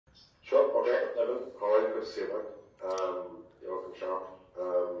Sure, okay, Devin. All right, good to see you, man. You're looking sharp.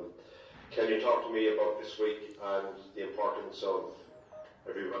 Can you talk to me about this week and the importance of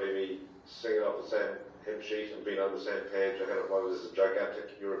everybody singing off the same hymn sheet and being on the same page ahead of what is a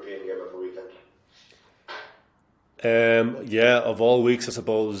gigantic European game of the weekend? Yeah, of all weeks, I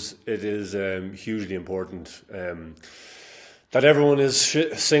suppose it is hugely important that everyone is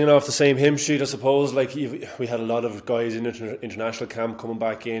singing off the same hymn sheet. I suppose, like we had a lot of guys in international camp coming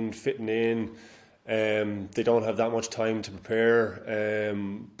back in, fitting in. They don't have that much time to prepare,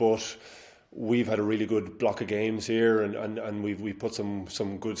 but we've had a really good block of games here, and we've put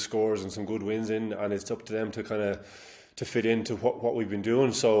some good scores and some good wins in, and it's up to them to kind of to fit into what we've been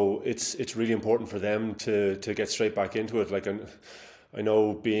doing. So it's really important for them to get straight back into it. Like, I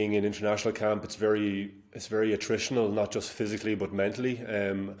know being in international camp, it's very attritional, not just physically but mentally,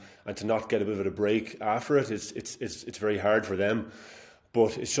 and to not get a bit of a break after it, it's very hard for them.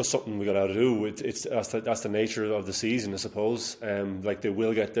 But it's just something we got to do. That's the nature of the season, I suppose. Like, they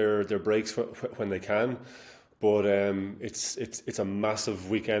will get their breaks when they can, but it's a massive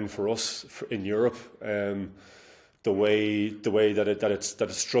weekend for us in Europe. The way that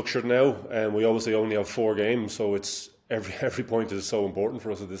it's structured now, and we obviously only have 4 games, so it's every point is so important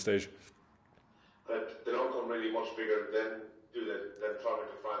for us at this stage. But they don't come really much bigger than travelling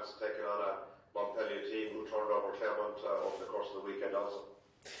to France, taking on a Montpellier team who turned over Clermont over the course of the weekend also.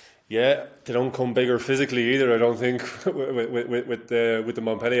 Yeah, they don't come bigger physically either, I don't think, with the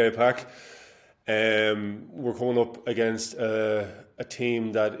Montpellier pack. We're coming up against a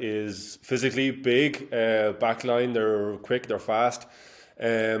team that is physically big, backline, they're quick, they're fast.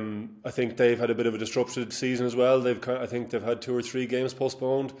 I think they've had a bit of a disrupted season as well. I think they've had 2 or 3 games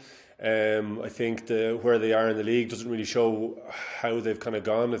postponed. I think where they are in the league doesn't really show how they've kind of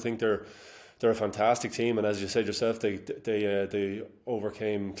gone. I think they're a fantastic team, and as you said yourself, they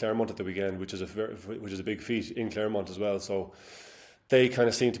overcame Clermont at the weekend, which is a big feat in Clermont as well. So they kind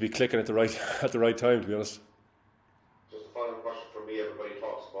of seem to be clicking at the right time, to be honest. Just a final question for me. Everybody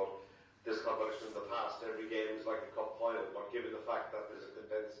talks about this competition in the past. Every game is like a cup final, but given the fact that there's a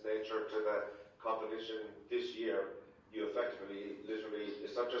condensed nature to the competition this year, you effectively, literally,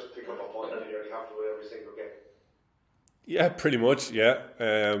 it's not just pick up a point and you have to win every single game. Yeah, pretty much, yeah.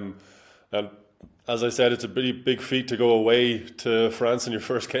 And as I said, it's a pretty big feat to go away to France in your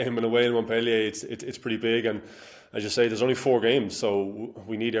first game, and away in Montpellier, it's pretty big. And as you say, there's only 4 games, so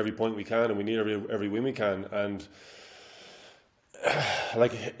we need every point we can, and we need every win we can. And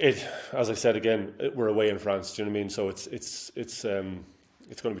as I said again, we're away in France. Do you know what I mean? So it's going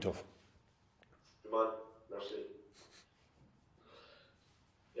to be tough. Come on, merci.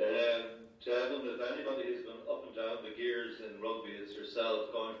 Devin, if anybody has gone up and down the gears in rugby, it's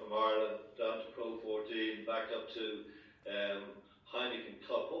yourself, going from Ireland down to Pro 14, back up to Heineken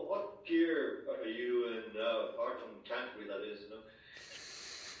Cup. What gear are you in now, apart from Canterbury, that is, you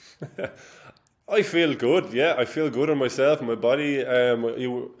know? I feel good, yeah. I feel good on myself and my body. I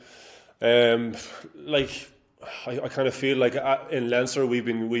kind of feel like in Leinster we've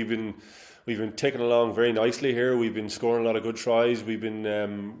been taken along very nicely here. We've been scoring a lot of good tries. We've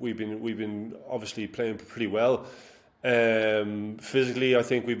been obviously playing pretty well. Physically, I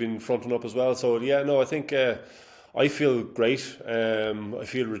think we've been fronting up as well. So yeah, no, I think I feel great. I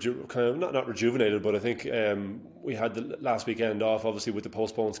feel kind of not rejuvenated, but I think we had the last weekend off, obviously with the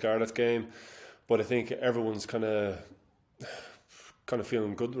postponed Scarlets game. But I think everyone's kind of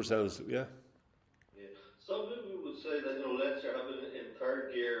feeling good themselves. Yeah. Some people would say that Leinster have been in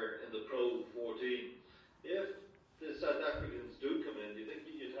third gear in the Pro 14. If the South Africans do come in, do you think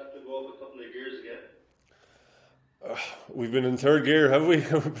you'd have to go up a couple of gears again? We've been in third gear, have we?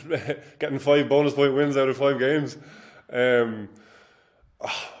 Getting 5 bonus point wins out of 5 games. I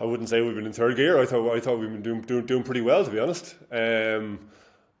wouldn't say we've been in third gear. I thought we've been doing pretty well, to be honest.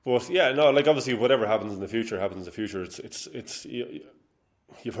 But yeah, no, like obviously whatever happens in the future happens in the future. It's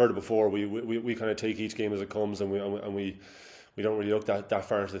you've heard it before. We kind of take each game as it comes, and we don't really look that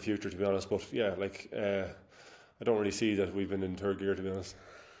far into the future, to be honest. But yeah, like I don't really see that we've been in third gear, to be honest.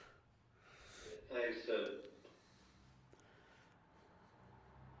 Thanks.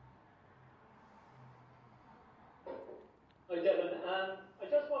 Hi Devin, I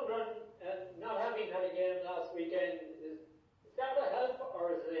just wondering, not having had a game last weekend, is that a help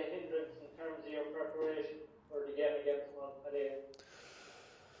or is it a hindrance in terms of your preparation for the game against Montpellier?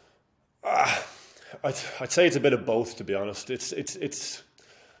 I'd say it's a bit of both, to be honest. It's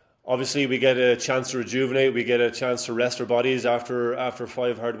obviously we get a chance to rejuvenate, we get a chance to rest our bodies after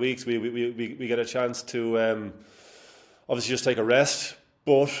 5 hard weeks. We get a chance to obviously just take a rest.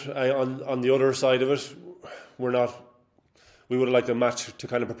 But on the other side of it, we would have liked a match to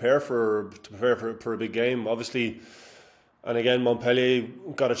kind of prepare for a big game, obviously. And again, Montpellier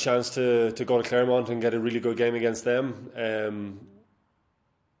got a chance to go to Clermont and get a really good game against them.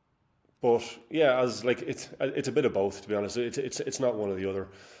 But yeah, as like it's a bit of both, to be honest. It's not one or the other.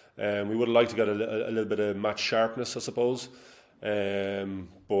 We would have liked to get a little bit of match sharpness, I suppose.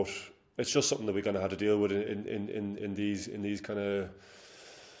 But it's just something that we're going to have to deal with in these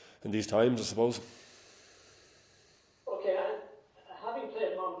times, I suppose. Okay, and having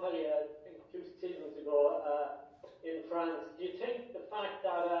played Montpellier, I think 2 seasons ago in France, do you think the fact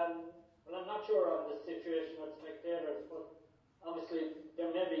that, well, I'm not sure on the situation with spectators, but obviously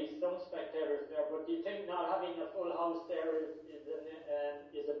there may be some spectators there, but do you think not having a full house there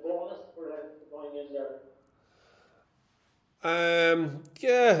is a bonus for them going in there?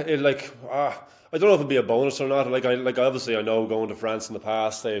 Yeah, I don't know if it'd be a bonus or not. Like obviously I know going to France in the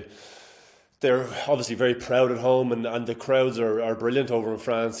past, they're obviously very proud at home, and the crowds are brilliant over in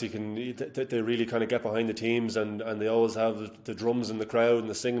France. They really kind of get behind the teams, and they always have the drums in the crowd and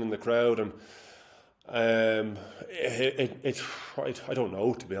the singing in the crowd, and I don't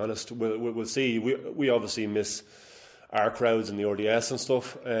know, to be honest. We'll see. We obviously miss our crowds in the RDS and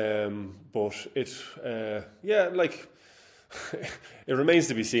stuff, but it remains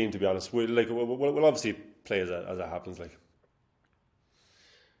to be seen, to be honest. We'll obviously play as it happens, like.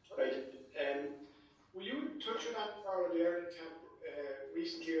 Right. Will you touch on that for the Ireland camp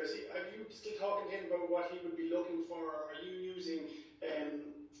recently? Are you still talking to him about what he would be looking for? Are you using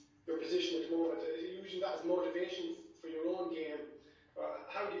your position at the moment? Are you using that as motivation for your own game?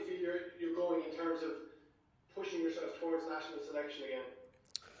 How do you feel you're going in terms of pushing yourself towards national selection again?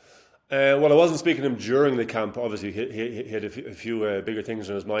 Well, I wasn't speaking to him during the camp. Obviously, he had a few bigger things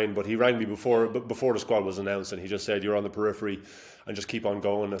in his mind, but he rang me before the squad was announced, and he just said, "You're on the periphery, and just keep on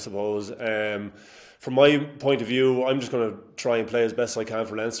going," I suppose. From my point of view, I'm just going to try and play as best I can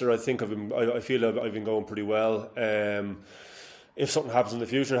for Leinster. I think I feel I've been going pretty well. If something happens in the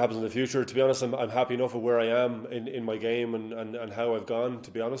future, it happens in the future. To be honest, I'm happy enough with where I am in my game and how I've gone,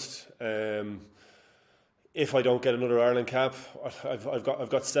 to be honest. If I don't get another Ireland cap, I've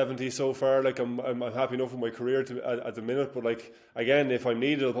got 70 so far. Like I'm happy enough with my career at the minute. But like again, if I'm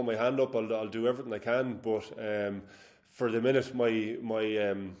needed, I'll put my hand up. I'll do everything I can. But for the minute,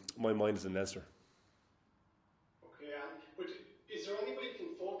 my mind is in Leinster. Okay, but is there anybody you can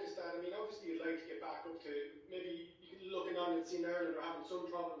focus that? I mean, obviously you'd like to get back up to maybe looking on and seeing Ireland are having some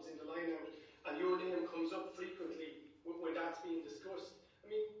problems in the line-out, and your name comes up frequently when that's being discussed. I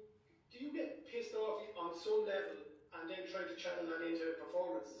mean, do you get pissed off on some level and then try to channel that into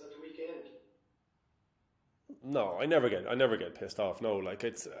performances at the weekend? No, I never get pissed off. No, like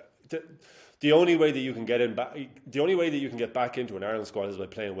it's the only way that you can get back into an Ireland squad is by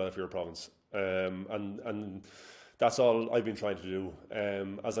playing well for your province, and that's all I've been trying to do.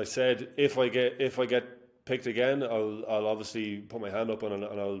 As I said, if I get picked again, I'll obviously put my hand up and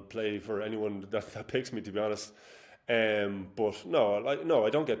I'll play for anyone that picks me, to be honest. But no, I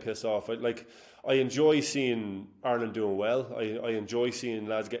don't get pissed off. I enjoy seeing Ireland doing well. I enjoy seeing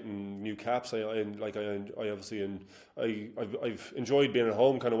lads getting new caps. I've enjoyed being at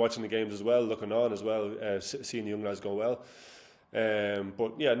home, kind of watching the games as well, looking on as well, seeing the young lads go well.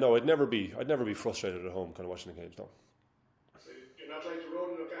 But yeah, no, I'd never be frustrated at home, kind of watching the games. No. So you're not trying to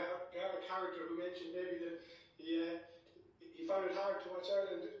run like a character who mentioned maybe that he found it hard to watch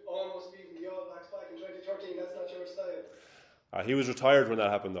Ireland almost beating the All Blacks back in 2013. That's not your style. He was retired when that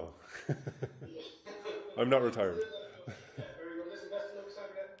happened, though. I'm not retired. Very good. Listen, best of luck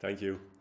Saturday. Thank you.